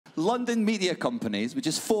London media companies would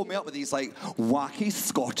just phone me up with these, like, wacky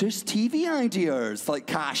Scottish TV ideas, like,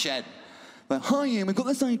 cash in. Like, hi, Iain, we've got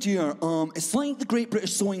this idea. It's like the Great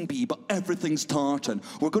British Sewing Bee, but everything's tartan.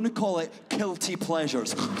 We're going to call it Kilty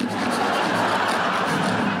Pleasures.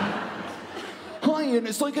 Hi, Iain,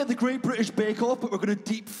 it's like at the Great British Bake Off, but we're going to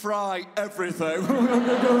deep fry everything.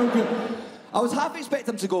 I was half expecting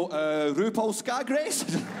them to go, RuPaul's Skag Race?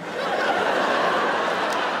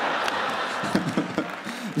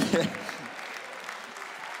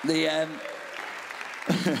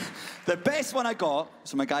 The best one I got was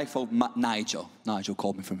from a guy called Nigel. Nigel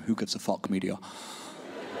called me from Who Gives a Fuck Media.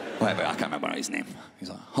 Whatever, I can't remember his name. He's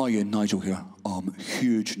like, hi Iain, Nigel here.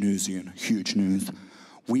 Huge news, Iain, huge news.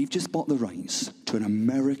 We've just bought the rights to an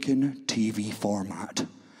American TV format.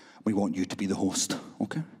 We want you to be the host,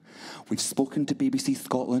 okay? We've spoken to BBC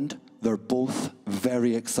Scotland. They're both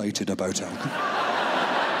very excited about it.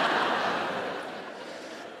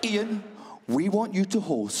 Iain, we want you to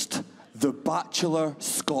host The Bachelor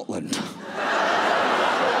Scotland.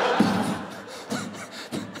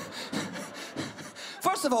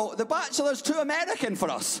 First of all, The Bachelor's too American for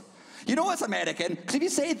us. You know what's American? Because if you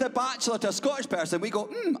say The Bachelor to a Scottish person, we go,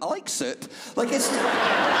 I like soup. Like, it's...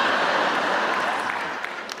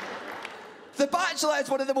 The Bachelor is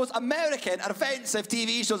one of the most American and offensive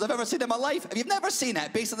TV shows I've ever seen in my life. If you've never seen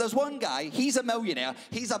it, basically there's one guy, he's a millionaire,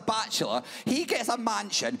 he's a bachelor, he gets a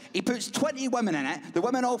mansion, he puts 20 women in it, the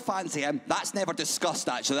women all fancy him. That's never discussed,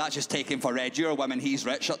 actually, that's just taken for red. You're a woman, he's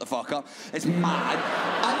rich, shut the fuck up. It's mad.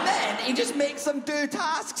 And then he just makes them do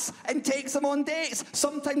tasks and takes them on dates,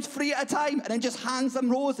 sometimes 3 at a time, and then just hands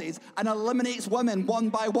them roses and eliminates women one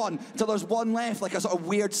by one until there's one left, like a sort of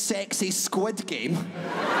weird, sexy Squid Game.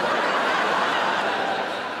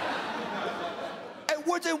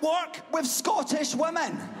 Wouldn't work with Scottish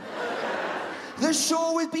women. The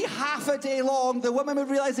show would be half a day long, the women would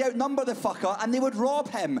realise they outnumber the fucker and they would rob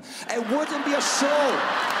him. It wouldn't be a show.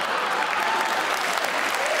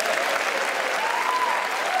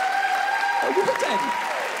 It wouldn't.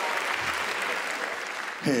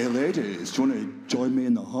 Hey ladies, do you want to join me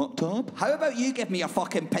in the hot tub? How about you give me your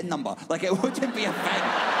fucking PIN number? Like, it wouldn't be a thing.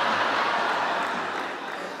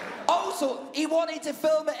 Also, he wanted to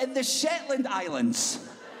film it in the Shetland Islands.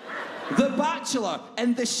 The Bachelor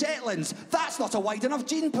in the Shetlands. That's not a wide enough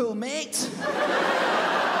gene pool, mate.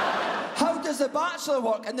 How does The Bachelor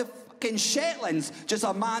work in the fucking Shetlands? Just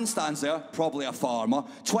a man stands there, probably a farmer,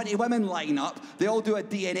 20 women line up, they all do a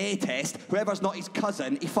DNA test, whoever's not his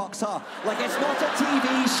cousin, he fucks her. Like, it's not a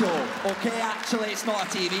TV show, okay? Actually, it's not a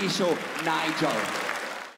TV show, Nigel.